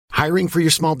Hiring for your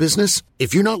small business?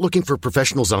 If you're not looking for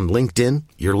professionals on LinkedIn,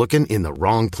 you're looking in the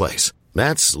wrong place.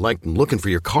 That's like looking for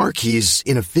your car keys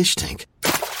in a fish tank.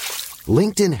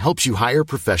 LinkedIn helps you hire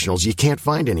professionals you can't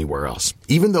find anywhere else,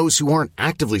 even those who aren't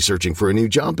actively searching for a new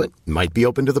job but might be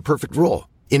open to the perfect role.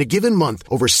 In a given month,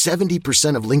 over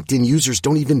 70% of LinkedIn users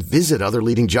don't even visit other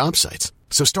leading job sites.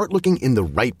 So start looking in the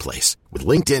right place. With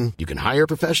LinkedIn, you can hire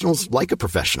professionals like a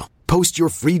professional. Post your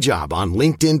free job on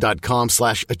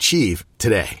linkedin.com/achieve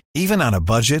today. Even on a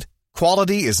budget,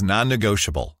 quality is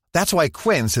non-negotiable. That's why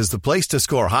Quince is the place to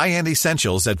score high-end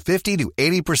essentials at 50 to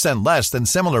 80% less than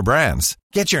similar brands.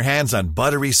 Get your hands on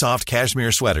buttery soft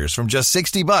cashmere sweaters from just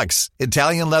 $60,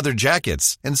 Italian leather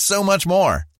jackets, and so much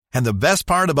more. And the best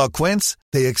part about Quince,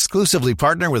 they exclusively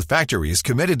partner with factories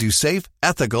committed to safe,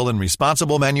 ethical, and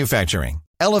responsible manufacturing.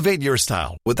 Elevate your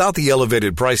style without the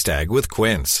elevated price tag with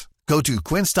Quince. Go to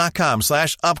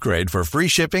quince.com/upgrade for free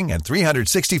shipping and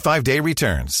 365-day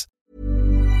returns.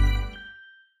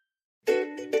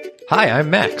 Hi, I'm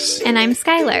Max. And I'm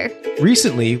Skylar.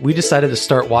 Recently, we decided to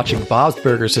start watching Bob's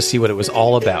Burgers to see what it was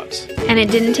all about. And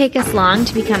it didn't take us long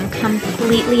to become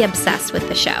completely obsessed with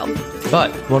the show.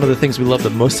 But one of the things we love the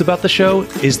most about the show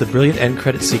is the brilliant end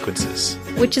credit sequences.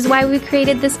 Which is why we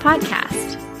created this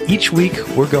podcast. Each week,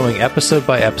 we're going episode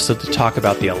by episode to talk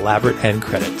about the elaborate end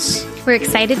credits. We're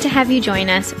excited to have you join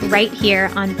us right here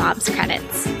on Bob's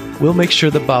Credits. We'll make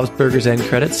sure the Bob's Burgers end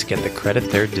credits get the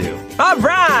credit they're due. All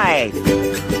right!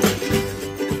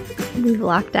 We've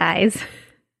locked eyes.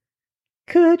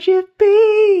 Could you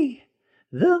be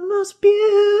the most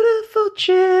beautiful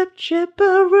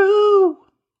chipperoo?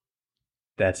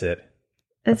 That's it.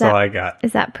 That's all I got.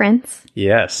 Is that Prince?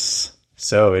 Yes.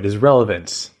 So it is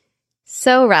relevant.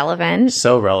 So relevant.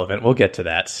 So relevant. We'll get to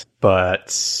that.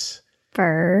 But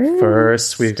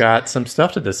first, we've got some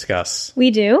stuff to discuss.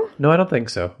 We do? No, I don't think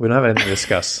so. We don't have anything to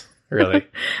discuss, really.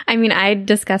 I mean, I'd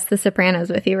discuss The Sopranos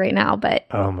with you right now, but...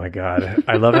 Oh my God.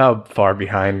 I love how far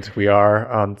behind we are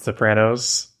on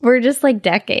Sopranos. We're just like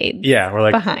decades we're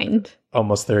like behind.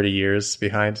 Almost 30 years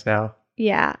behind now.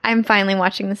 Yeah, I'm finally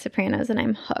watching The Sopranos and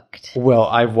I'm hooked. Well,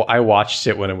 I watched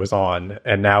it when it was on,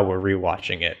 and now we're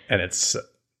rewatching it, and it's...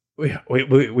 We don't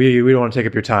want to take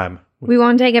up your time. We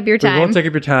won't take up your time. We won't take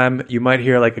up your time. You might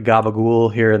hear like a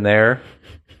gabagool here and there.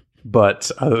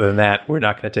 But other than that, we're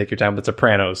not going to take your time with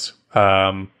Sopranos.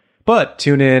 But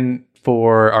tune in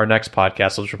for our next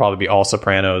podcast, which will probably be all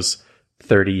Sopranos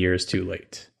 30 years too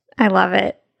late. I love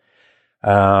it.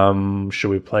 Should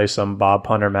we play some Bob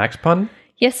Pun or Max Pun?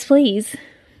 Yes, please.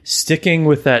 Sticking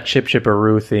with that Chip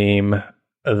Chipperoo theme,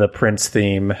 the Prince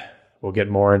theme. We'll get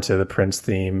more into the Prince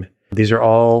theme. These are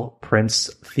all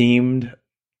Prince-themed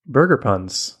burger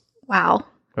puns. Wow.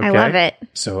 Okay? I love it.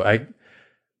 So I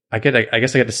guess I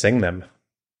get to sing them.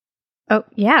 Oh,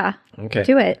 yeah. Okay.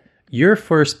 Do it. Your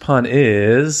first pun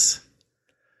is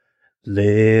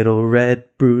Little Red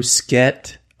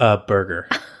Bruschetta, a burger.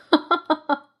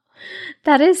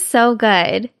 That is so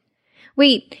good.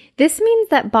 Wait, this means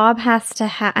that Bob has to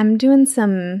have... I'm doing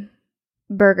some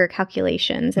burger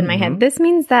calculations in my head. This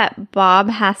means that Bob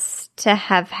has to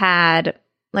have had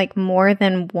like more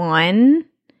than one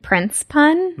Prince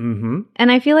pun. Mm-hmm. And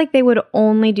I feel like they would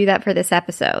only do that for this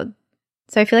episode.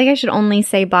 So I feel like I should only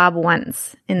say Bob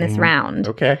once in this round.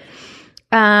 Okay.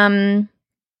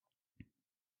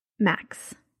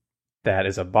 Max. That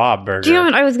is a Bob burger. Do you know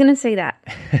what? I was going to say that.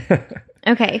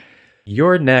 Okay.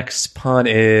 Your next pun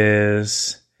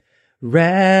is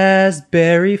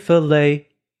raspberry filet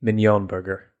mignon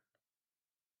burger.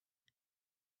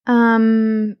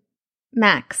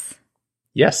 Max.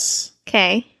 Yes.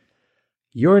 Okay.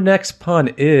 Your next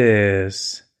pun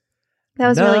is... That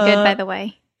was really good, by the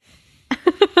way.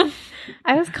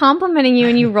 I was complimenting you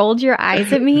and you rolled your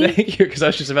eyes at me. Thank you, because I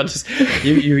was just about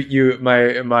to...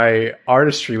 My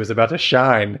artistry was about to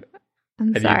shine.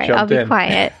 I'm sorry, I'll be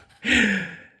quiet.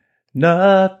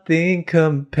 Nothing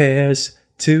compares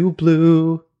to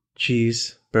blue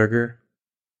cheeseburger.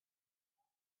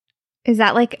 Is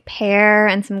that like pear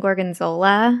and some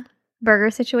gorgonzola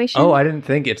burger situation? Oh, I didn't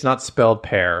think it's not spelled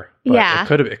pear. But yeah, it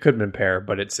could have been pear,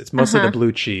 but it's mostly the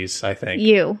blue cheese. I think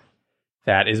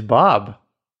that is Bob.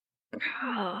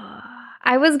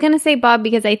 I was gonna say Bob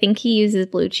because I think he uses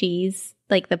blue cheese,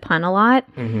 like the pun, a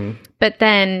lot. Mm-hmm. But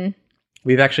then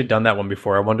we've actually done that one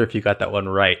before. I wonder if you got that one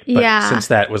right. But since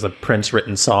that was a Prince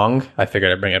written song, I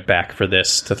figured I'd bring it back for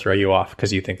this to throw you off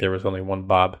because you think there was only one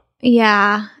Bob.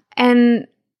 Yeah, and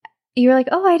you were like,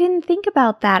 "Oh, I didn't think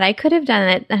about that. I could have done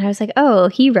it." And I was like, "Oh,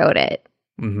 he wrote it.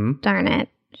 Mm-hmm. Darn it."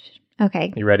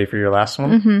 Okay. You ready for your last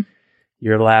one? Mm-hmm.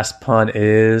 Your last pun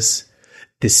is,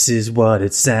 this is what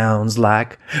it sounds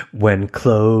like when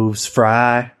cloves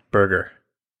fry burger.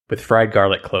 with fried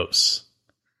garlic cloves.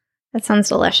 That sounds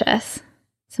delicious.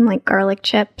 Some like garlic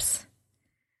chips.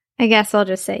 I guess I'll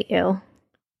just say ew.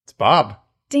 It's Bob.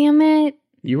 Damn it.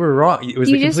 You were wrong. It was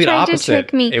You the just complete tried to opposite.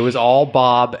 trick me. It was all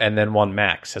Bob and then one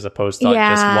Max, as opposed to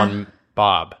just one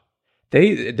Bob.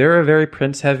 They're a very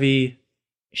Prince-heavy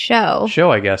show,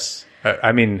 I guess.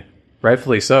 I mean,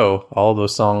 rightfully so. All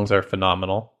those songs are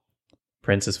phenomenal.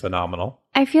 Prince is phenomenal.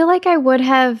 I feel like I would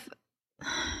have...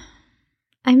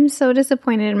 I'm so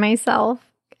disappointed in myself.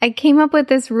 I came up with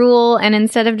this rule, and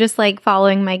instead of just like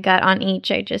following my gut on each,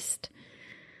 I just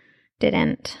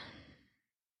didn't.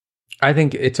 I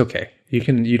think it's okay. You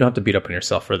don't have to beat up on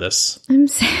yourself for this. I'm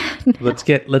sad now. Let's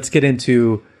get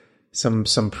into some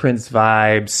Prince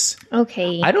vibes.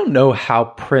 Okay. I don't know how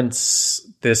Prince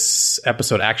this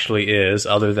episode actually is,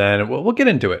 other than we'll get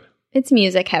into it. It's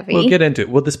music heavy. We'll get into it.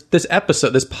 Well, this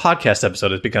podcast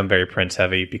episode has become very Prince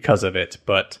heavy because of it.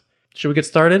 But should we get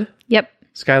started? Yep.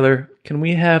 Skylar, can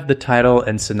we have the title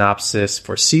and synopsis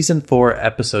for season 4,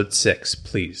 episode 6,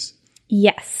 please?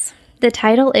 Yes. The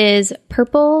title is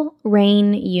Purple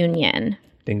Rain Union.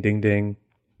 Ding, ding, ding.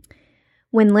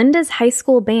 When Linda's high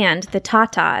school band, the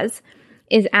Tatas,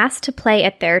 is asked to play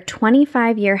at their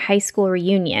 25-year high school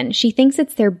reunion, she thinks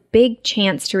it's their big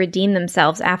chance to redeem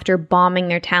themselves after bombing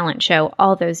their talent show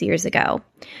all those years ago.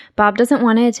 Bob doesn't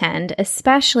want to attend,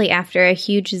 especially after a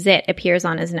huge zit appears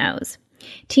on his nose.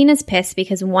 Tina's pissed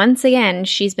because once again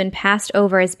she's been passed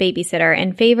over as babysitter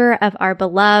in favor of our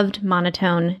beloved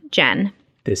monotone Jen.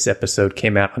 This episode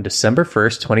came out on December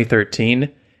 1st,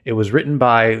 2013. It was written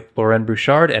by Lauren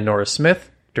Bouchard and Nora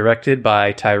Smith, directed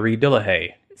by Tyree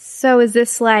Dillahay. So is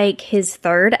this like his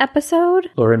third episode?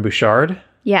 Lauren Bouchard?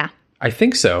 Yeah. I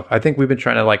think so. I think we've been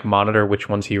trying to like monitor which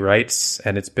ones he writes,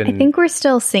 and it's been... I think we're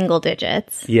still single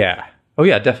digits. Yeah. Oh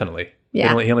yeah, definitely.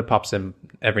 Yeah. He only pops in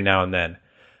every now and then.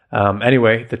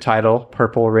 Anyway, the title,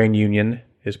 Purple Rain Union,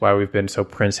 is why we've been so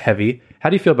Prince heavy. How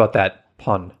do you feel about that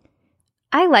pun?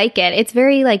 I like it. It's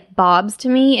very like Bob's to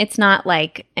me. It's not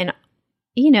like an,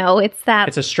 it's that.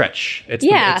 It's a stretch.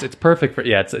 It's perfect for,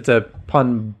 it's a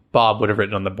pun Bob would have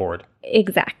written on the board.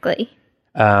 Exactly.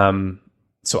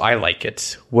 So I like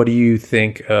it. What do you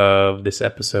think of this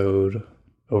episode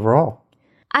overall?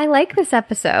 I like this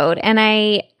episode, and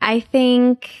I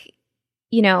think,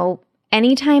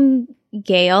 anytime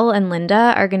Gail and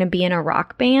Linda are going to be in a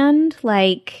rock band,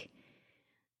 like,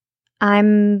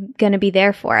 I'm going to be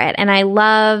there for it. And I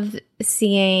love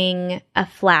seeing a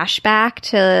flashback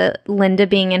to Linda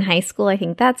being in high school. I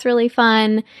think that's really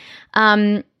fun.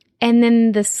 And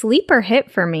then the sleeper hit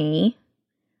for me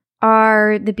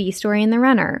are the B story and the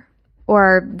runner,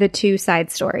 or the two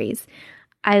side stories.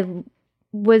 I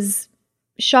was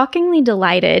shockingly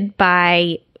delighted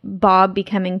by Bob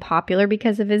becoming popular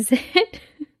because of his hit.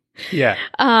 Yeah.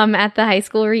 At the high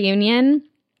school reunion.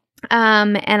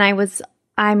 And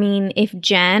if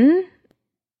Jen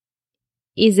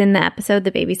is in the episode,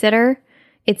 the babysitter,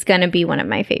 it's going to be one of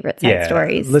my favorite side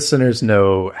stories. Listeners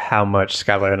know how much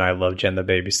Skylar and I love Jen the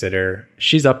babysitter.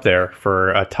 She's up there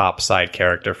for a top side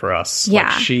character for us.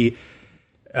 Yeah.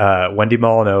 Like Wendy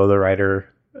Molyneux, the writer,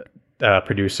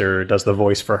 producer, does the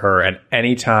voice for her. And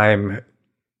anytime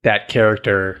that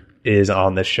character is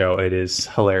on the show, it is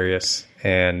hilarious.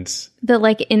 And the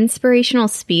like inspirational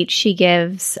speech she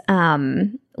gives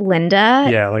Linda.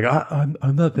 Yeah, like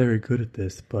I'm not very good at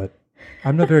this, but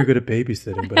I'm not very good at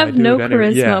babysitting. But I have no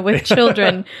charisma with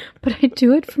children, but I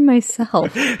do it for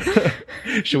myself.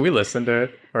 Should we listen to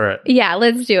it? Or yeah,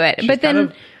 let's do it. She's but then kind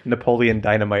of Napoleon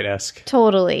Dynamite-esque.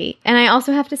 Totally. And I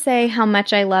also have to say how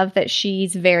much I love that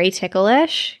she's very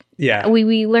ticklish. Yeah,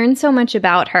 we learn so much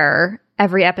about her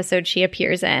every episode she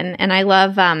appears in, and I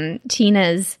love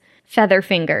Tina's feather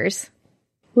fingers.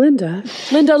 Linda,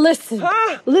 listen.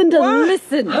 Linda,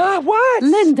 listen. What?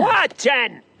 Linda. What,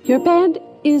 Jen? Your band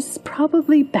is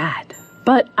probably bad,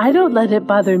 but I don't let it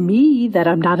bother me that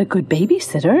I'm not a good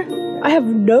babysitter. I have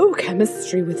no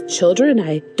chemistry with children.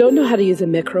 I don't know how to use a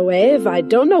microwave. I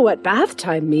don't know what bath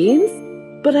time means.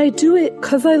 But I do it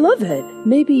because I love it.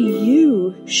 Maybe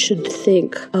you should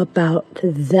think about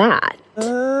that.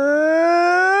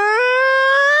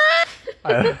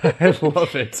 I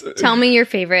love it. Tell me your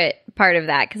favorite part of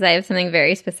that, because I have something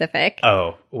very specific.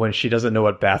 Oh, when she doesn't know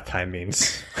what bath time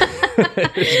means.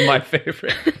 It's my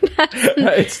favorite.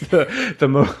 It's the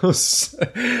most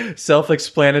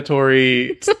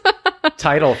self-explanatory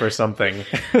title for something.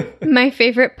 My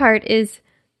favorite part is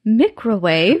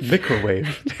microwave.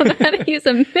 Microwave. Know how to use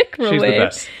a microwave. She's the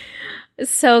best.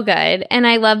 So good. And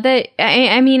I love that.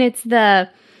 I mean, it's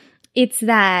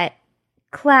that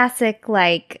classic,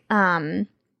 like,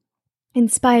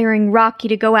 inspiring Rocky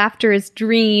to go after his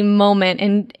dream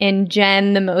moment, and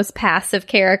Jen, the most passive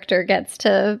character, gets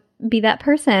to be that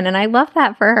person, and I love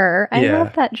that for her. I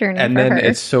love that journey and for then her.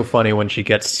 it's so funny when she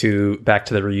gets back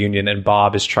to the reunion, and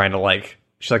Bob is trying to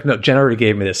she's like, no, Jen already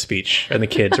gave me this speech, and the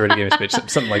kids already gave me a speech,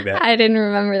 something like that. I didn't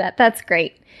remember that. That's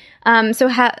great. So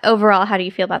overall, how do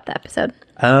you feel about the episode?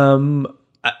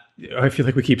 I feel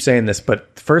like we keep saying this,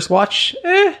 but first watch,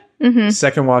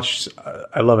 Second watch,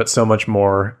 I love it so much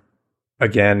more.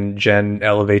 Again, Jen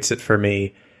elevates it for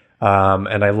me.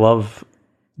 And I love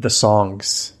the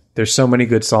songs. There's so many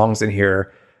good songs in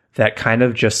here that kind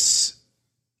of just,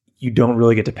 you don't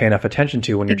really get to pay enough attention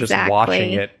to when you're just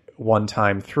watching it one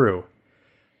time through.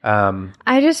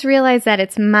 I just realized that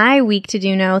it's my week to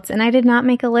do notes, and I did not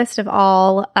make a list of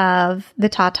all of the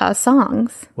Tata's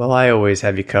songs. Well, I always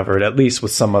have you covered, at least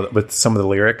with some of the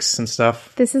lyrics and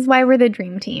stuff. This is why we're the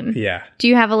dream team. Yeah. Do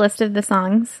you have a list of the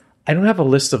songs? I don't have a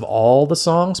list of all the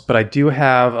songs, but I do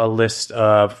have a list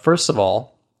of, first of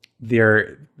all,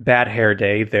 their Bad Hair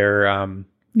Day, their arch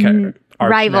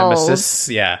Rivals. nemesis.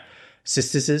 Yeah.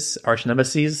 Sisters, arch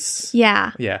nemesis.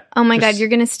 Yeah. Yeah. Oh my God, you're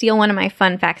going to steal one of my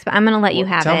fun facts, but I'm going to let you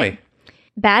have tell it. me.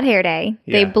 Bad Hair Day.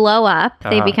 They Yeah. blow up.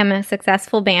 They Uh-huh. become a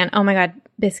successful band. Oh my God,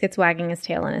 Biscuit's wagging his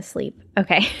tail in his sleep.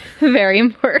 Okay. Very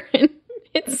important.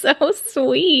 It's so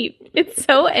sweet. It's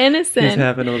so innocent. He's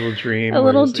having a little dream. A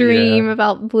little where he's- dream yeah.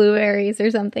 about blueberries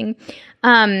or something.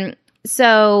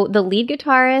 So the lead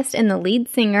guitarist and the lead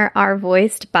singer are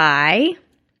voiced by...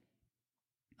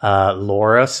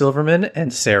 Laura Silverman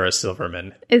and Sarah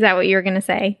Silverman. Is that what you were going to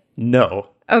say? No.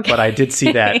 Okay. But I did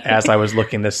see that as I was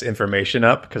looking this information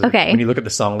up, because Okay. when you look at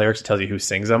the song lyrics, it tells you who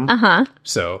sings them. Uh-huh.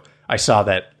 So I saw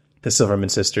that the Silverman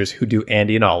sisters, who do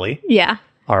Andy and Ollie, Yeah.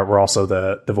 were also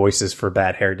the voices for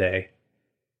Bad Hair Day.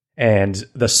 And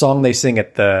the song they sing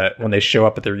when they show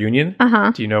up at the reunion,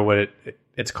 Uh-huh. do you know what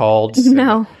it's called?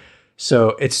 No.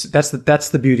 So that's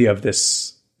the beauty of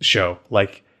this show.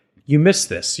 Like, you miss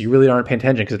this. You really aren't paying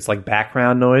attention because it's like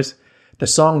background noise. The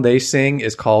song they sing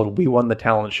is called "We Won the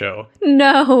Talent Show."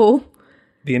 No.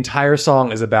 The entire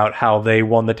song is about how they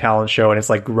won the talent show, and it's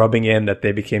like rubbing in that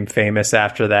they became famous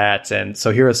after that. And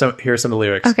so here are some of the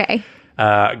lyrics. Okay.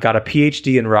 Got a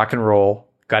PhD in rock and roll.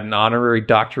 Got an honorary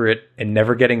doctorate in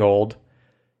never getting old.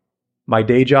 My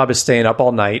day job is staying up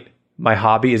all night. My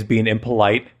hobby is being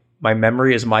impolite. My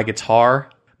memory is my guitar.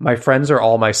 My friends are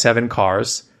all my 7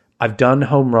 cars. I've done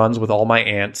home runs with all my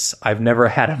aunts. I've never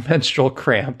had a menstrual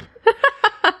cramp.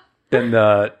 Then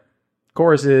the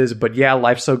chorus is, but yeah,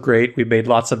 life's so great. We made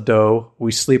lots of dough.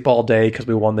 We sleep all day because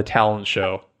we won the talent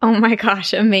show. Oh my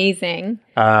gosh, amazing.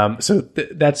 So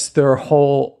that's their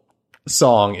whole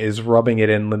song, is rubbing it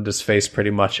in Linda's face pretty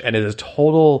much. And it is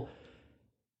total...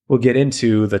 We'll get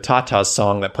into the Tata's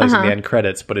song that plays in the end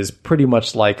credits, but is pretty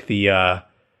much like the...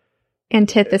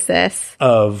 Antithesis.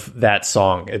 of that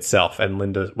song itself and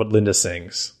what Linda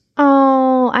sings.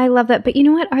 Oh, I love that. But you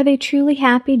know what? Are they truly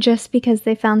happy just because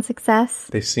they found success?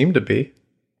 They seem to be.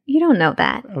 You don't know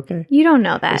that. Okay. You don't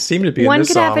know that. They seem to be in One this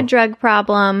could have a song. drug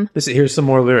problem. Here's some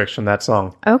more lyrics from that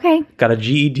song. Okay. Got a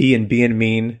GED in being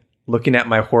mean, looking at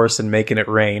my horse and making it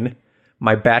rain,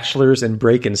 my bachelor's in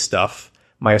breaking stuff,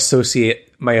 my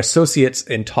associates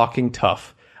in talking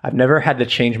tough. I've never had to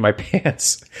change my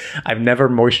pants. I've never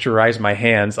moisturized my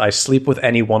hands. I sleep with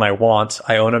anyone I want.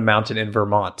 I own a mountain in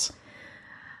Vermont.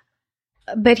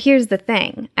 But here's the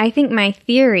thing. I think my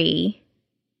theory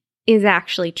is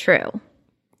actually true.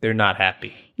 They're not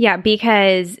happy. Yeah,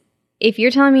 because if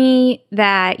you're telling me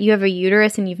that you have a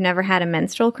uterus and you've never had a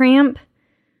menstrual cramp,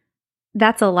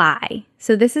 that's a lie.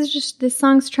 So this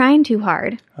song's trying too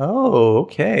hard. Oh,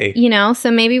 okay. You know,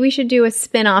 so maybe we should do a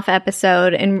spin-off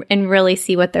episode and really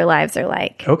see what their lives are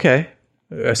like. Okay.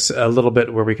 A little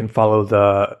bit where we can follow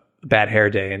the Bad Hair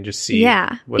Day and just see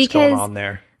what's going on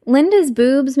there. Linda's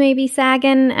boobs may be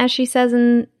sagging, as she says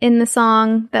in the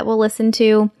song that we'll listen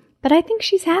to, but I think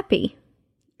she's happy.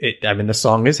 The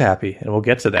song is happy, and we'll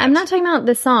get to that. I'm not talking about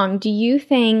the song. Do you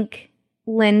think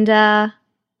Linda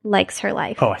likes her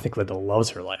life? Oh, I think Linda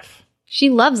loves her life. She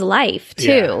loves life,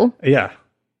 too, Yeah.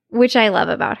 which I love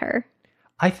about her.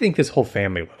 I think this whole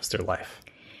family loves their life.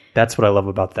 That's what I love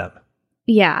about them.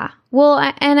 Yeah. Well,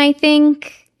 and I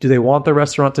think... Do they want the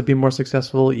restaurant to be more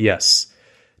successful? Yes.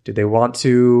 Do they want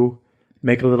to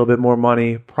make a little bit more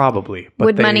money? Probably. But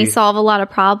would money solve a lot of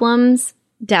problems?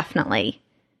 Definitely.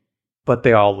 But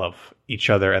they all love each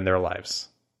other and their lives.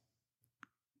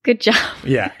 Good job.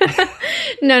 Yeah.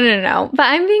 No. But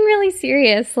I'm being really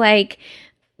serious. Like,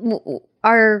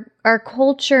 our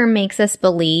culture makes us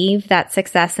believe that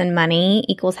success and money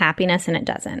equals happiness, and it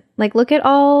doesn't. Like, look at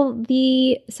all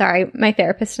the, sorry, my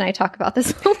therapist and I talk about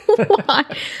this a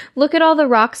lot. Look at all the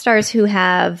rock stars who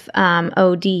have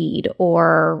OD'd,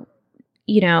 or,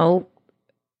 you know,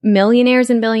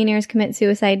 millionaires and billionaires commit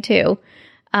suicide too.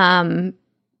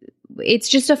 It's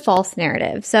just a false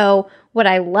narrative. So what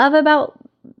I love about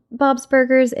Bob's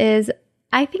Burgers is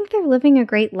I think they're living a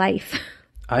great life.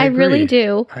 I really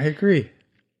do. I agree.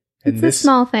 It's the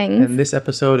small things. And this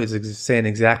episode is saying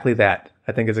exactly that.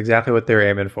 I think it's exactly what they're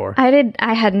aiming for.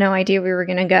 I had no idea we were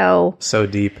going to go so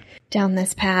deep down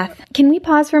this path. Can we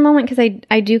pause for a moment? Because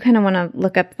I do kind of want to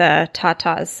look up the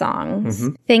Tatas songs.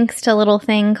 Mm-hmm. Thanks to a little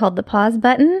thing called the pause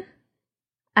button,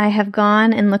 I have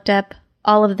gone and looked up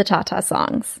all of the Tata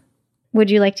songs. Would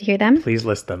you like to hear them? Please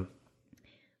list them.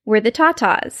 We're the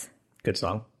Tatas. Good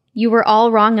song. You were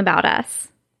all wrong about us.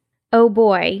 Oh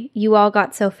boy, you all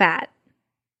got so fat.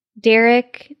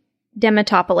 Derek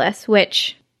Demetopoulos,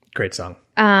 which... Great song.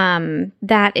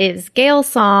 That is Gail's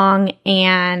song,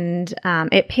 and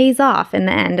it pays off in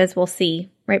the end, as we'll see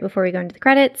right before we go into the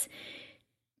credits.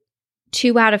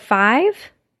 2 out of 5.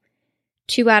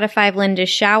 2 out of 5 Linda's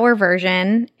shower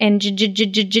version, and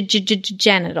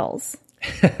genitals.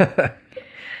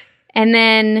 And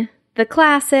then the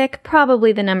classic,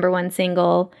 probably the number 1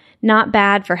 single, Not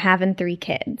Bad for Having 3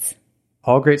 Kids.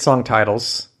 All great song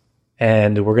titles,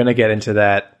 and we're going to get into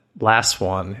that last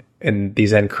one in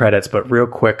these end credits, but real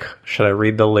quick, should I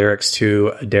read the lyrics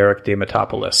to Derek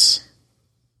Demetopoulos?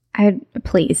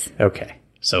 Please. Okay,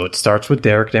 so it starts with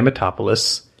Derek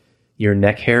Demetopoulos. Your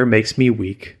neck hair makes me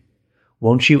weak.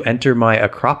 Won't you enter my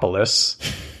Acropolis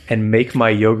and make my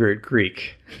yogurt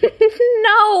Greek?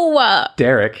 No!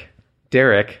 Derek,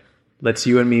 let's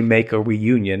you and me make a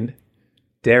reunion.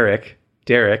 Derek,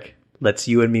 let's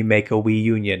you and me make a wee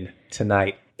union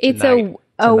tonight. It's a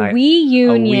wee union.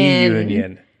 A wee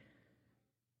union.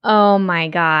 Oh my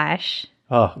gosh.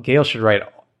 Oh, Gail should write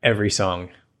every song.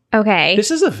 Okay.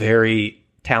 This is a very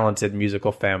talented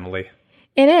musical family.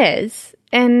 It is.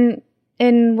 And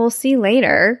we'll see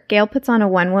later. Gail puts on a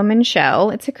one-woman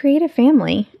show. It's a creative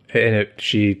family. And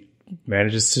she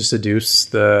manages to seduce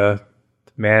the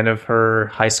man of her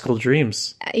high school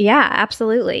dreams. Yeah,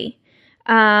 absolutely.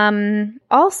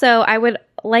 Also, I would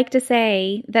like to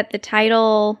say that the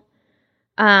title,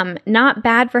 Not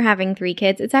Bad for Having 3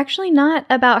 Kids, it's actually not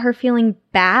about her feeling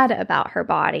bad about her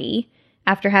body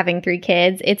after having 3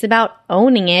 kids. It's about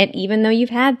owning it, even though you've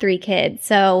had 3 kids.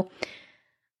 So,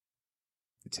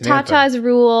 Tata's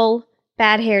rule,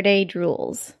 bad hair day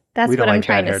drools. That's what I'm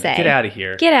trying to say. Get out of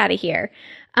here. Get out of here.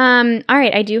 All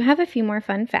right, I do have a few more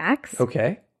fun facts.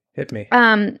 Okay, hit me.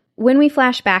 When we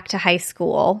flash back to high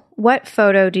school, what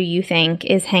photo do you think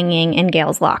is hanging in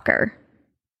Gail's locker?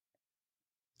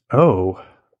 Oh,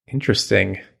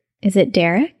 interesting. Is it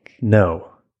Derek? No.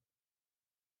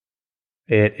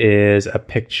 It is a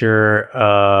picture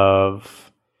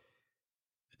of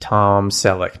Tom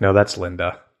Selleck. No, that's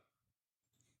Linda.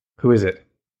 Who is it?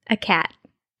 A cat.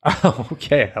 Oh,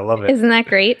 okay. I love it. Isn't that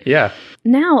great? Yeah.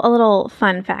 Now, a little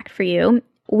fun fact for you.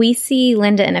 We see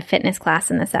Linda in a fitness class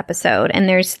in this episode, and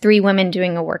there's 3 women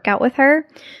doing a workout with her.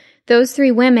 Those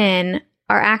 3 women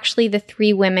are actually the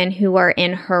 3 women who are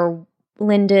in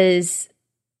Linda's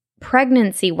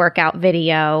pregnancy workout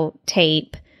video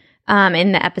tape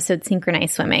in the episode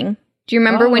Synchronized Swimming. Do you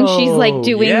remember when she's like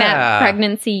doing that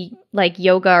pregnancy like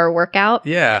yoga or workout?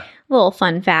 Yeah. Little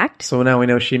fun fact. So now we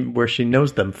know where she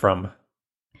knows them from.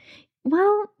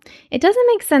 Well, it doesn't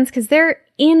make sense because they're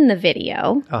in the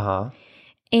video. Uh-huh.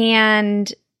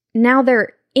 And now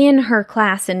they're in her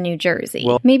class in New Jersey.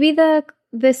 Well, maybe the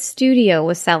studio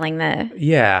was selling the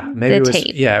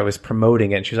tape. It was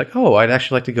promoting it. And she was like, oh, I'd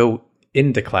actually like to go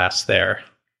into class there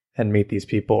and meet these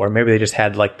people. Or maybe they just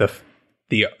had like the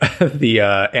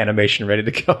animation ready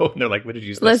to go. And they're like, what did you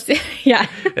use this? Yeah.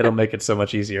 It'll make it so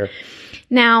much easier.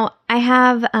 Now, I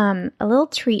have a little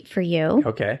treat for you.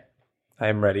 Okay. I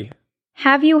am ready.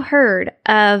 Have you heard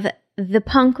of the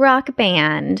punk rock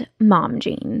band Mom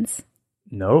Jeans?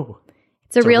 No.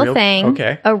 It's a real thing.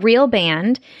 Okay. A real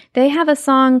band. They have a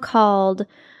song called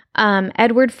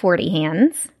Edward 40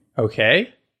 Hands.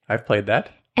 Okay. I've played that.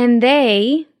 And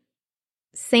they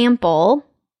sample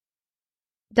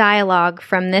dialogue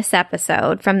from this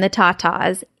episode, from the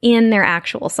Tatas, in their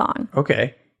actual song.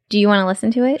 Okay. Do you want to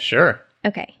listen to it? Sure.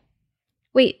 Okay.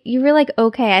 Wait, you were like,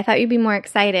 okay. I thought you'd be more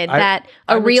excited that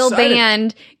a real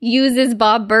band uses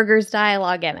Bob Burger's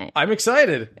dialogue in it. I'm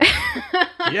excited.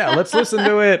 Yeah, let's listen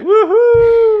to it.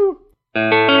 Woohoo!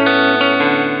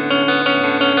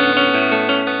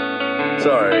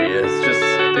 Sorry, it's just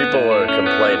people are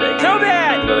complaining. Too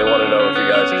bad! They want to know if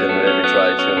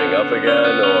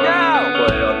again, or No!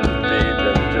 play on the beat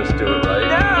and just do it right?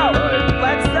 No! All right.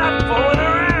 Let's stop fooling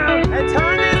around and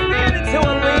turn this band into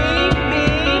a Leave Me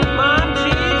Mom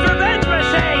Cheese revenge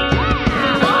machine!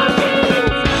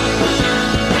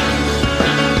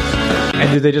 And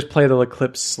do they just play the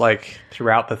clips like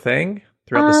throughout the thing?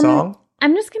 Throughout the song?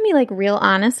 I'm just going to be like real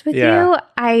honest with Yeah. you.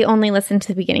 I only listened to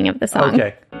the beginning of the song.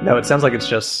 Okay. No, it sounds like it's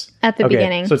just At the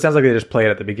beginning. So it sounds like they just play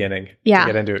it at the beginning Yeah. to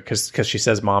get into it because she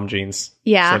says mom jeans.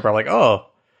 Yeah. So they're probably like, oh,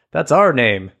 that's our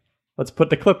name. Let's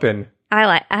put the clip in.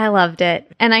 I loved it.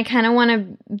 And I kind of want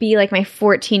to be like my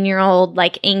 14-year-old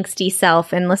like angsty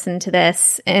self and listen to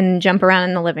this and jump around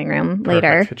in the living room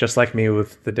later. Perfect. Just like me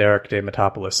with the Derek De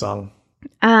Metopoulos song.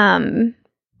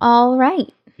 All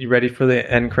right. You ready for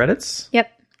the end credits?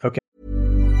 Yep.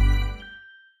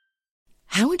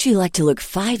 How would you like to look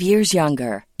 5 years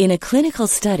younger? In a clinical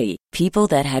study, people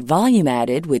that had volume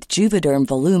added with Juvederm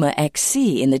Voluma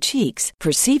XC in the cheeks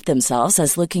perceived themselves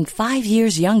as looking 5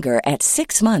 years younger at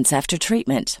 6 months after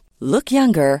treatment. Look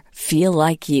younger, feel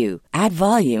like you. Add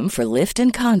volume for lift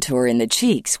and contour in the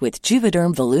cheeks with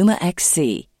Juvederm Voluma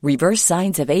XC. Reverse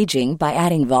signs of aging by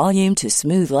adding volume to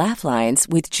smooth laugh lines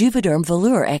with Juvederm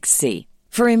Volure XC.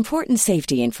 For important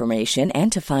safety information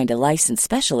and to find a licensed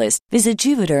specialist, visit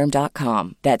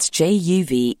Juvederm.com. That's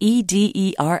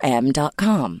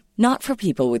JUVEDERM.com. Not for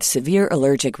people with severe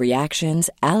allergic reactions,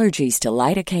 allergies to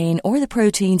lidocaine, or the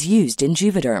proteins used in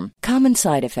Juvederm. Common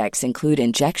side effects include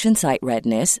injection site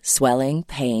redness, swelling,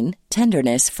 pain,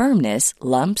 tenderness, firmness,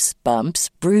 lumps, bumps,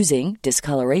 bruising,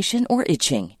 discoloration, or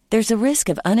itching. There's a risk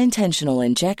of unintentional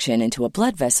injection into a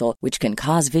blood vessel, which can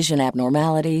cause vision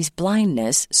abnormalities,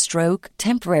 blindness, stroke,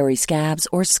 temporary scabs,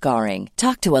 or scarring.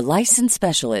 Talk to a licensed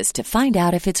specialist to find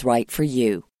out if it's right for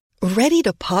you. Ready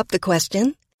to pop the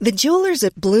question? The jewelers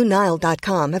at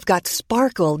BlueNile.com have got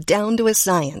sparkle down to a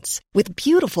science with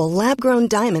beautiful lab-grown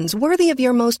diamonds worthy of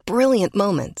your most brilliant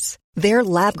moments. Their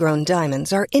lab-grown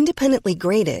diamonds are independently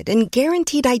graded and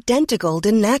guaranteed identical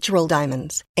to natural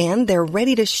diamonds, and they're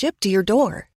ready to ship to your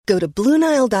door. Go to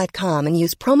BlueNile.com and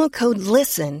use promo code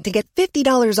LISTEN to get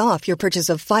 $50 off your purchase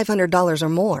of $500 or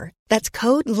more. That's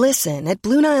code LISTEN at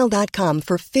BlueNile.com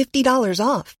for $50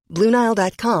 off.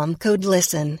 BlueNile.com, code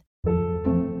LISTEN.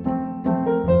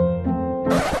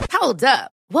 Hold up.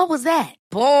 What was that?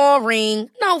 Boring.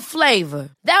 No flavor.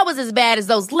 That was as bad as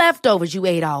those leftovers you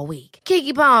ate all week.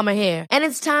 Keke Palmer here, and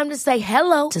it's time to say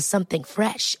hello to something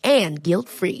fresh and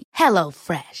guilt-free. Hello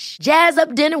Fresh. Jazz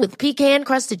up dinner with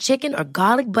pecan-crusted chicken or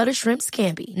garlic butter shrimp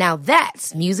scampi. Now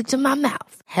that's music to my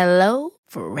mouth. Hello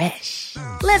Fresh.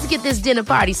 Let's get this dinner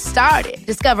party started.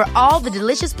 Discover all the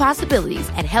delicious possibilities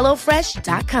at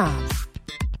HelloFresh.com.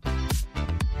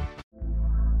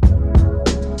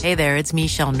 Hey there, it's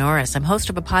Michelle Norris. I'm host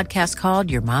of a podcast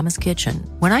called Your Mama's Kitchen.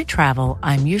 When I travel,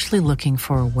 I'm usually looking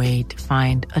for a way to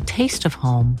find a taste of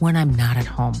home when I'm not at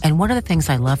home. And one of the things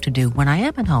I love to do when I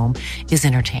am at home is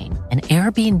entertain. And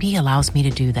Airbnb allows me to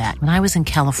do that. When I was in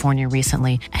California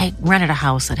recently, I rented a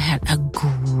house that had a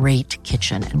great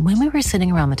kitchen. And when we were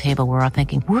sitting around the table, we were all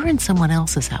thinking, we're in someone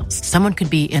else's house. Someone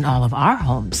could be in all of our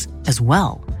homes as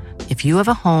well. If you have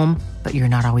a home, but you're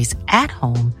not always at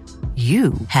home,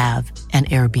 you have an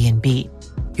Airbnb.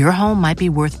 Your home might be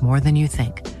worth more than you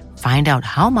think. Find out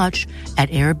how much at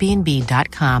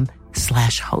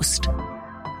airbnb.com/host.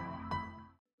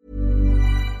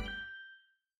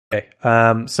 Okay.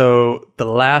 So the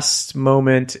last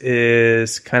moment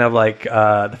is kind of like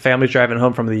the family's driving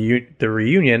home from the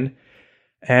reunion,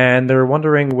 and they're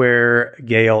wondering where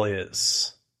Gail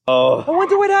is. I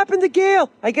wonder what happened to Gail.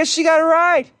 I guess she got a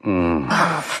ride. Ow,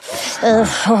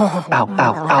 ow,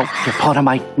 ow. You're pulling on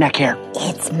my neck hair.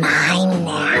 It's mine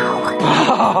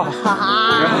now.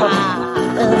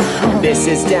 This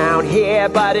is down here,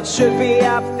 but it should be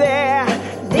up there.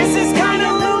 This is kind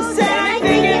of loose and I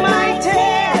think it might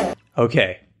tear.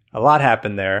 Okay. A lot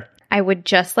happened there. I would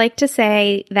just like to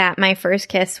say that my first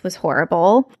kiss was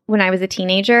horrible when I was a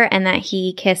teenager and that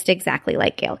he kissed exactly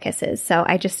like Gail kisses. So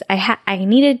I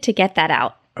needed to get that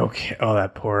out. Okay. Oh,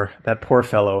 that poor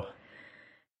fellow.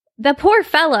 The poor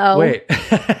fellow. Wait.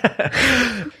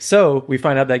 So we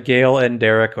find out that Gail and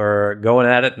Derek are going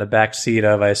at it in the back seat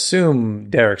of, I assume,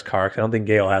 Derek's car, because I don't think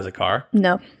Gail has a car.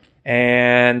 No.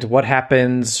 And what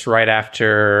happens right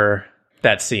after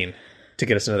that scene to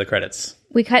get us into the credits?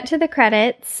 We cut to the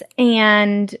credits,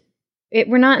 and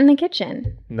we're not in the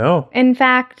kitchen. No. In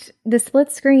fact, the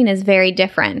split screen is very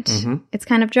different. Mm-hmm. It's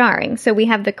kind of jarring. So we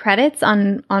have the credits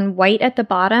on white at the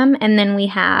bottom, and then we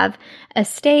have a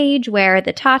stage where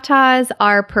the Tatas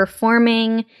are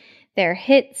performing their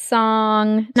hit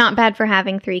song, Not Bad for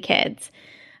Having 3 Kids.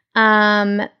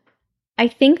 I I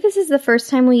think this is the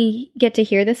first time we get to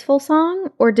hear this full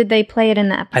song, or did they play it in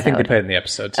the episode? I think they played it in the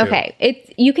episode, too.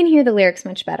 Okay. You can hear the lyrics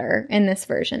much better in this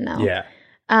version, though. Yeah.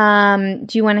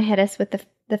 Do you want to hit us with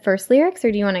the first lyrics,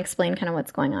 or do you want to explain kind of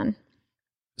what's going on?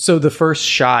 So the first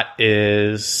shot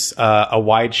is a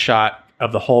wide shot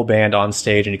of the whole band on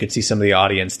stage, and you can see some of the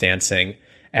audience dancing.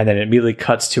 And then it immediately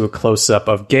cuts to a close-up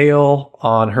of Gail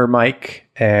on her mic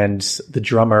and the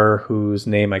drummer, whose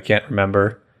name I can't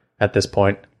remember at this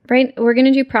point. Right. We're going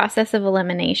to do process of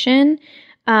elimination.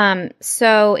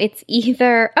 So it's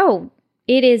either,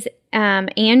 it is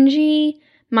Angie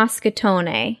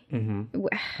Moscatone. Mm-hmm.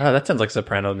 Oh, that sounds like a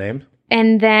soprano name.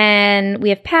 And then we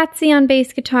have Patsy on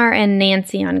bass guitar and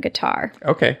Nancy on guitar.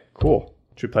 Okay, cool.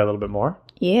 Should we play a little bit more?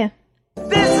 Yeah.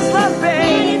 This is love,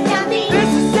 babe.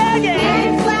 This is tagging.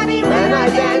 When I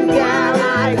bend down,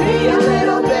 I feel a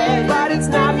little bit, but it's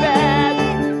not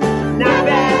bad. Not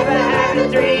bad for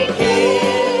having 3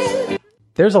 kids.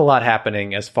 There's a lot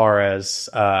happening as far as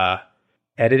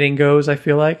editing goes, I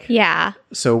feel like. Yeah.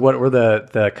 So what were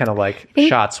the kind of like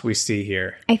shots we see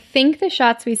here? I think the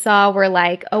shots we saw were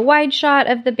like a wide shot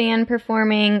of the band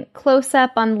performing, close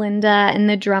up on Linda and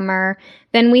the drummer.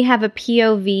 Then we have a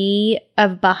POV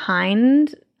of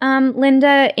behind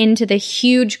Linda into the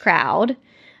huge crowd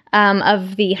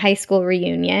of the high school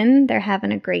reunion. They're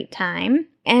having a great time.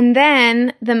 And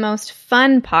then the most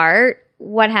fun part,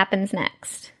 what happens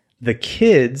next? The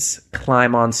kids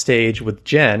climb on stage with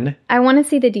Jen. I want to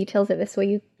see the details of this. Will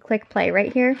you click play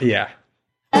right here? Yeah.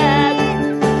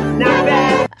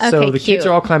 Okay, so the cute. kids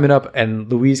are all climbing up, and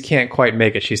Louise can't quite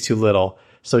make it. She's too little.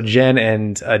 So Jen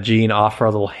and Jean offer a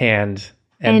little hand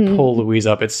and pull Louise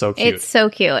up. It's so cute. It's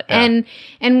so cute. Yeah.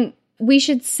 And we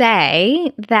should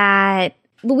say that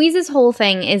Louise's whole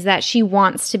thing is that she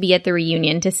wants to be at the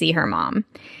reunion to see her mom.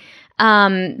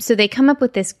 So they come up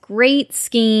with this great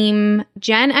scheme.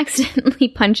 Jen accidentally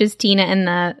punches Tina in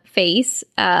the face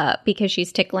because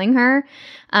she's tickling her.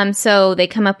 So they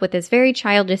come up with this very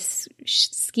childish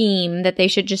scheme that they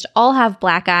should just all have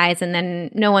black eyes and then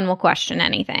no one will question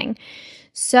anything.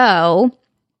 So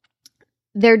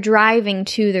they're driving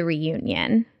to the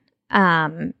reunion,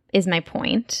 is my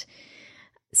point.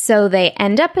 So they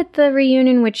end up at the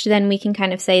reunion, which then we can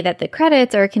kind of say that the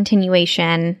credits are a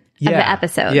continuation of the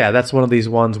episode. Yeah, that's one of these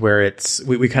ones where it's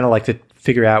we kind of like to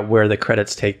figure out where the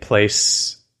credits take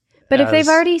place. But if they've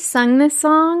already sung this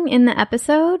song in the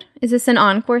episode, is this an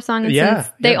encore song? And since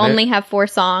they only have 4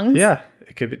 songs? Yeah,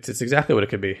 it could be, it's exactly what it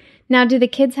could be. Now, do the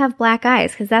kids have black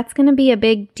eyes? Because that's going to be a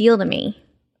big deal to me.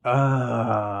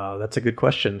 That's a good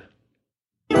question.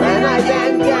 When I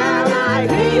bend down, I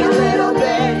feel a little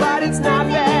bit, but it's not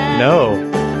bad.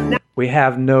 No, we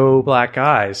have no black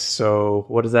eyes. So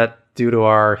what does that do to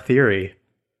our theory?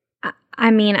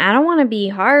 I mean, I don't want to be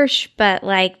harsh, but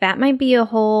like that might be a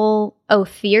whole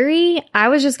theory. I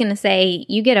was just going to say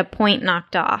you get a point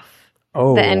knocked off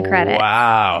the end credit.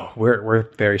 Wow, we're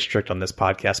very strict on this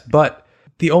podcast, but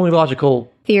the only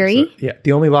logical theory,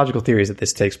 the only logical theory is that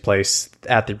this takes place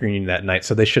at the reunion that night,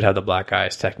 so they should have the black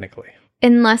eyes technically.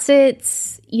 Unless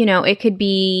it's, it could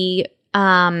be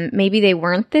maybe they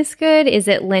weren't this good. Is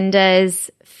it Linda's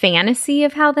fantasy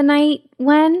of how the night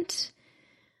went?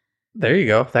 There you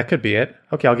go. That could be it.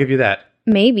 Okay, I'll give you that.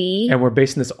 Maybe. And we're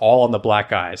basing this all on the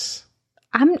black eyes.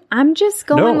 I'm just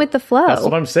going with the flow. That's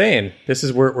what I'm saying. This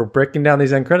is we're breaking down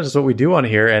these end credits. This is what we do on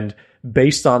here. And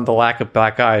based on the lack of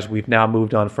black eyes, we've now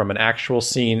moved on from an actual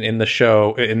scene in the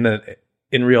show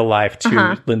in real life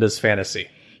to Linda's fantasy.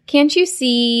 Can't you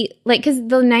see, because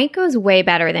the night goes way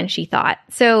better than she thought.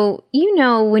 So,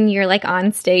 when you're like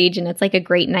on stage and it's like a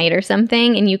great night or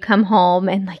something and you come home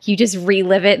and like you just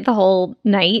relive it the whole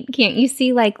night. Can't you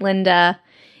see like Linda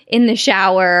in the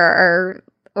shower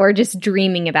or just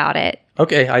dreaming about it?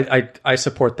 Okay, I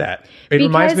support that. It because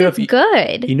reminds me it's of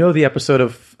good. The episode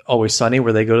of Always Sunny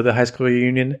where they go to the high school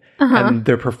reunion and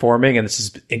they're performing, and this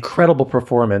is incredible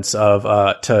performance of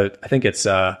I think it's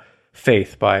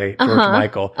Faith by George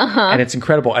Michael, and it's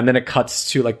incredible. And then it cuts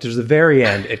to there's the very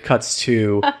end. It cuts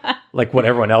to like what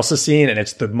everyone else is seeing, and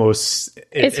it's the most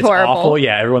it's horrible. Awful.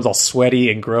 Yeah, everyone's all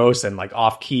sweaty and gross and like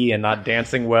off key and not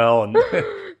dancing well. And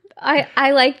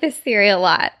I like this theory a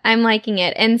lot. I'm liking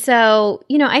it, and so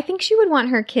I think she would want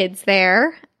her kids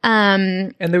there.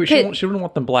 And she wouldn't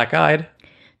want them black eyed.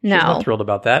 No, she's not thrilled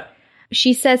about that.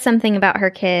 She says something about her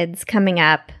kids coming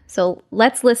up, so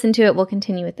let's listen to it. We'll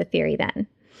continue with the theory then.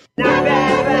 Not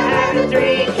bad for having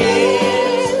 3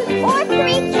 kids. Or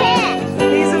 3 kids.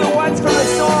 These are the ones from the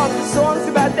song. The song's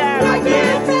about that. Not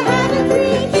bad for having 3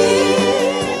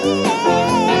 kids.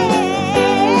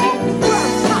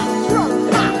 Drum pop,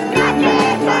 drum pop. Not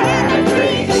bad for having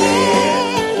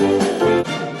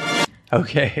 3 kids.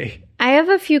 Okay. I have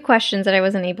a few questions that I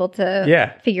wasn't able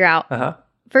to figure out. Uh-huh.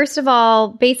 First of all,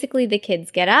 basically the kids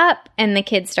get up and the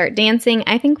kids start dancing.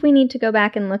 I think we need to go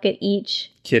back and look at each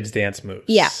Kids dance moves.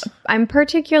 Yeah. I'm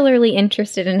particularly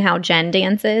interested in how Jen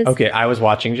dances. Okay, I was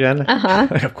watching Jen. Uh-huh.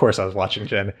 Of course I was watching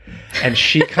Jen. And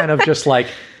she kind of just like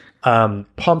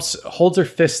holds her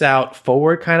fists out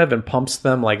forward kind of and pumps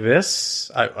them like this.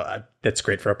 That's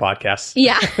great for a podcast.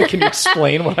 Yeah. Can you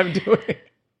explain what I'm doing?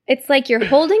 It's like you're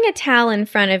holding a towel in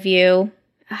front of you.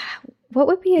 What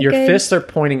would be Your fists are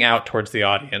pointing out towards the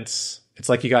audience. It's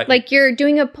like you got... Like you're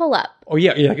doing a pull-up. Oh,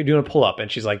 yeah, you're doing a pull-up. And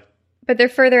she's like... But they're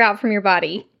further out from your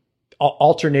body.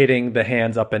 Alternating the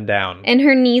hands up and down. And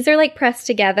her knees are like pressed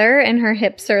together and her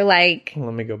hips are like...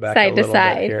 Let me go back side a little to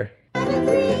side. bit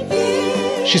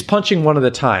here. She's punching one at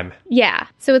a time. Yeah.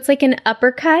 So it's like an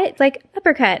uppercut. It's like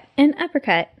uppercut and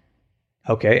uppercut.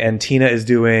 Okay, and Tina is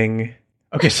doing...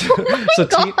 Okay, so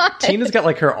Tina's got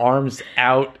like her arms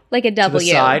out like a W. To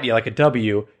the side, yeah, like a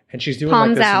W, and she's doing palms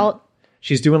like this, out.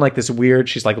 She's doing like this weird.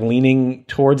 She's like leaning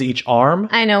towards each arm.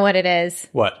 I know what it is.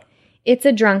 What? It's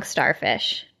a drunk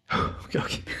starfish.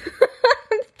 Okay.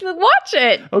 Watch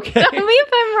it. Okay. Tell me if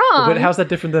I'm wrong. But how's that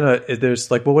different than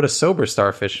there's like what would a sober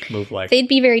starfish move like? They'd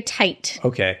be very tight.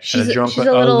 Okay. She's, and a drunk she's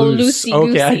a little loose. loosey-goosey.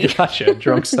 Okay, I gotcha.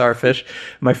 Drunk starfish,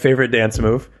 my favorite dance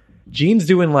move. Jean's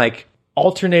doing like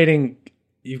alternating.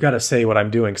 You've got to say what I'm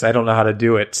doing because I don't know how to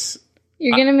do it.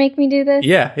 You're going to make me do this?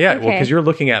 Yeah. Okay. Well, because you're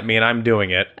looking at me and I'm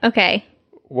doing it. Okay.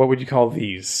 What would you call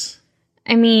these?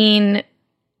 I mean,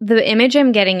 the image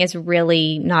I'm getting is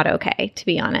really not okay, to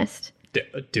be honest.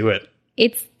 Do it.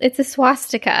 It's a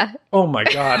swastika. Oh my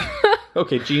God.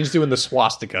 Okay, Jean's doing the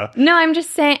swastika. No, I'm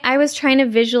just saying, I was trying to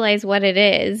visualize what it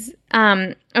is.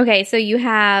 Okay, so you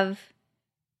have...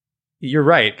 You're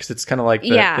right, because it's kind of like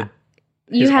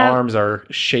his arms are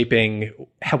shaping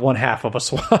one half of a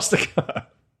swastika.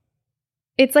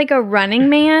 It's like a running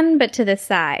man, but to the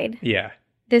side. Yeah.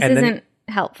 This isn't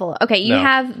helpful. Okay, you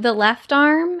have the left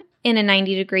arm in a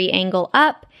 90-degree angle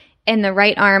up and the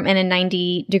right arm in a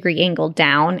 90-degree angle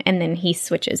down, and then he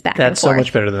switches back and forth. That's so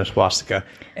much better than a swastika.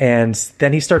 And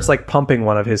then he starts like pumping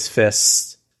one of his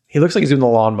fists. He looks like he's doing the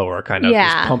lawnmower, kind of.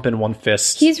 Yeah. He's pumping one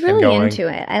fist. He's really into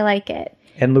it. I like it.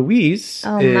 And Louise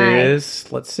is,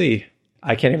 let's see.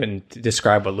 I can't even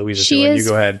describe what Louise is doing. You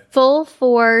go ahead. Full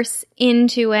force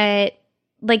into it,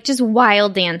 like just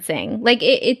wild dancing. Like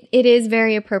it is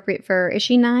very appropriate for, is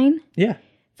she 9? Yeah.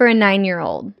 For a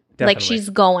 9-year-old. Like she's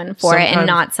going for it and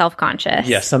not self-conscious.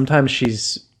 Yeah, sometimes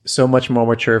she's so much more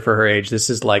mature for her age.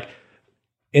 This is like,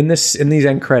 in these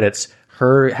end credits,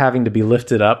 her having to be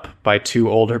lifted up by 2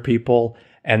 older people,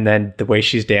 and then the way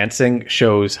she's dancing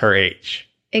shows her age.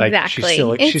 Exactly.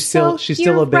 Like she's still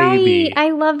a baby. Right. I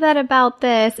love that about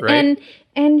this. Right?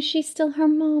 And she's still her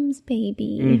mom's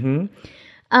baby.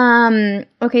 Mm-hmm.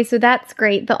 Okay, so that's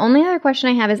great. The only other question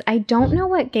I have is I don't know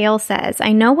what Gail says.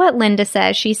 I know what Linda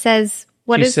says. She says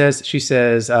she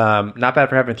says not bad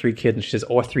for having 3 kids, and she says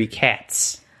or 3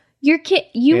 cats. You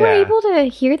were able to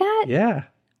hear that? Yeah.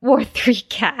 Or 3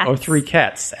 cats. Or 3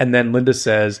 cats. And then Linda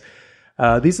says,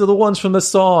 these are the ones from the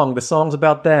song. The song's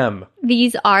about them.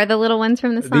 These are the little ones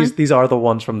from the song? These are the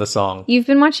ones from the song. You've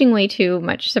been watching way too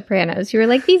much Sopranos. You were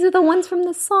like, these are the ones from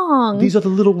the song. These are the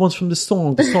little ones from the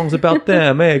song. The song's about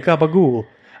them. Hey, gabagool.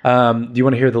 Do you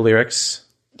want to hear the lyrics?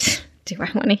 Do I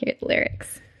want to hear the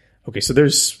lyrics? Okay, so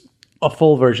there's a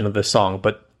full version of this song,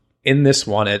 but in this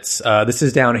one, it's this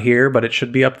is down here, but it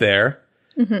should be up there.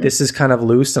 Mm-hmm. This is kind of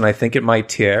loose, and I think it might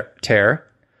tear.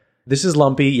 This is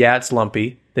lumpy. Yeah, it's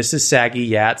lumpy. This is saggy.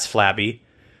 Yeah, it's flabby.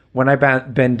 When I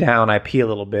bend down, I pee a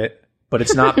little bit, but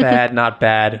it's not bad, not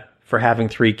bad for having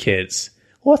 3 kids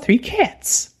or 3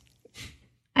 cats.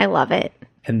 I love it.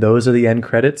 And those are the end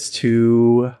credits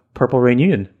to Purple Rain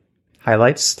Union.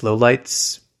 Highlights,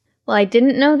 lowlights. Well, I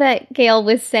didn't know that Gail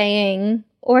was saying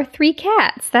or 3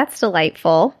 cats. That's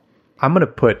delightful. I'm going to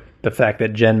put the fact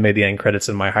that Jen made the end credits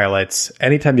in my highlights.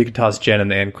 Anytime you can toss Jen in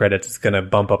the end credits, it's going to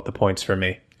bump up the points for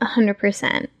me.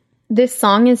 100%. This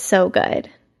song is so good.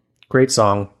 Great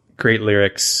song. Great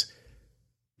lyrics.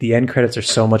 The end credits are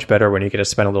so much better when you get to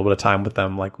spend a little bit of time with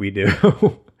them like we do.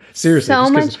 Seriously. So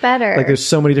much better. Like there's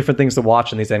so many different things to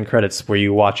watch in these end credits where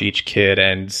you watch each kid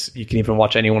and you can even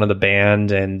watch anyone in the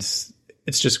band, and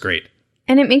it's just great.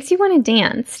 And it makes you want to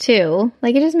dance too.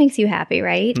 Like it just makes you happy,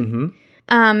 right? Mm-hmm.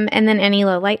 And then any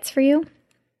low lights for you?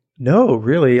 No,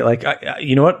 really. Like,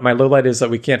 you know what? My low light is that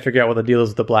we can't figure out what the deal is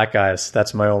with the black guys.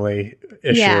 That's my only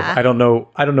issue. Yeah. I don't know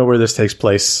where this takes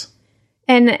place.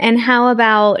 And how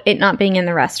about it not being in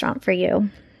the restaurant for you?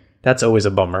 That's always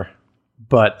a bummer.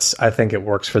 But I think it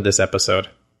works for this episode.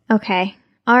 Okay.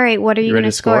 All right. What are you going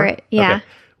to score it? Yeah. Okay.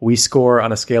 We score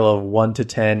on a scale of 1 to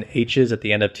 10 H's at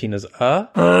the end of Tina's I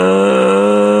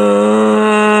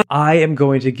am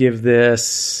going to give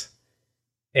this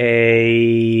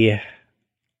a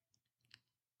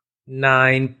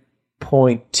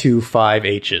 9.25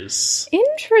 H's.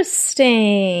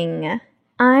 Interesting.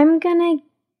 I'm going to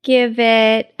give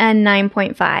it a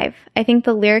 9.5. I think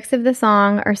the lyrics of the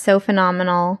song are so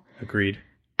phenomenal. Agreed.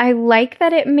 I like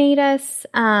that it made us,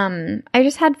 I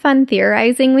just had fun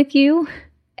theorizing with you.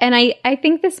 And I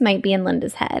think this might be in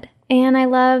Linda's head. And I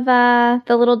love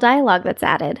the little dialogue that's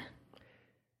added.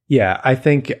 Yeah, I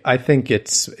think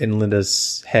it's in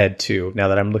Linda's head too. Now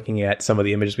that I'm looking at some of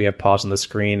the images we have paused on the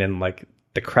screen, and like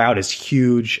the crowd is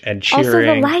huge and cheering.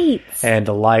 Also the lights. And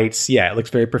the lights. Yeah, it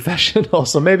looks very professional.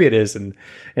 So maybe it is in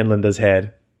Linda's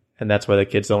head. And that's why the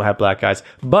kids don't have black eyes.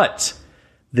 But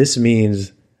this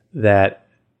means that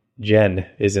Jen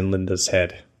is in Linda's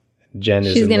head.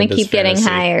 She's going to keep getting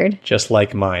hired. Just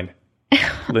like mine.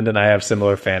 Linda and I have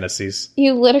similar fantasies.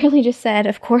 You literally just said,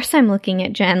 of course I'm looking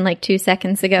at Jen like 2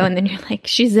 seconds ago. And then you're like,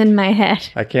 she's in my head.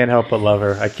 I can't help but love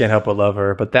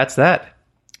her. But that's that.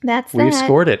 We've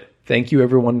scored it. Thank you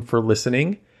everyone for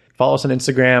listening. Follow us on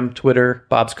Instagram, Twitter,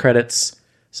 Bob's Credits.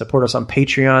 Support us on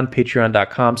Patreon,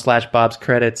 patreon.com/Bob's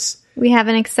Credits. We have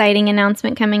an exciting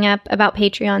announcement coming up about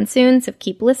Patreon soon, so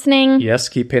keep listening. Yes,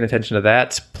 keep paying attention to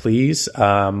that, please.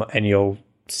 And you'll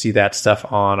see that stuff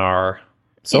on our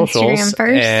socials. Instagram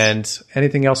first. And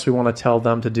anything else we want to tell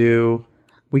them to do.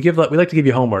 We like to give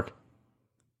you homework.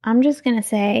 I'm just going to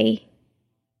say,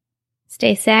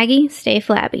 stay saggy, stay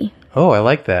flabby. Oh, I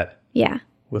like that. Yeah.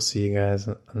 We'll see you guys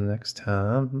next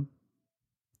time.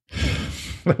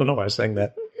 I don't know why I sang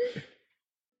that.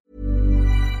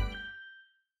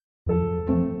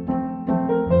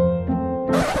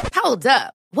 Hold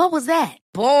up. What was that?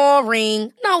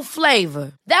 Boring. No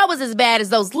flavor. That was as bad as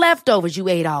those leftovers you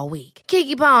ate all week.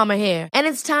 Keke Palmer here. And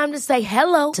it's time to say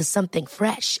hello to something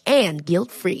fresh and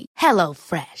guilt-free. Hello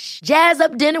Fresh. Jazz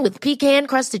up dinner with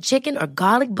pecan-crusted chicken or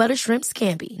garlic butter shrimp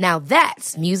scampi. Now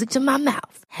that's music to my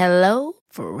mouth. Hello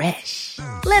Fresh.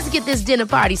 Let's get this dinner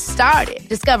party started.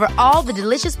 Discover all the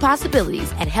delicious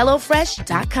possibilities at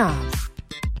HelloFresh.com.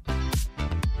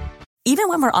 Even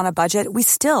when we're on a budget, we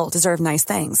still deserve nice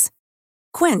things.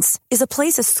 Quince is a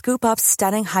place to scoop up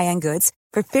stunning high-end goods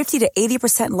for 50 to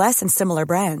 80% less than similar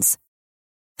brands.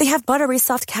 They have buttery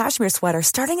soft cashmere sweaters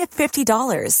starting at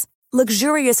 $50,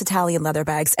 luxurious Italian leather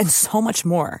bags, and so much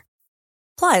more.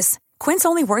 Plus, Quince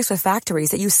only works with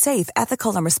factories that use safe,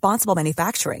 ethical, and responsible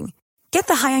manufacturing. Get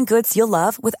the high-end goods you'll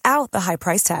love without the high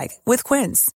price tag with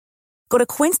Quince. Go to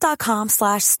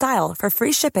quince.com/style for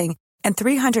free shipping and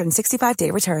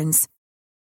 365-day returns.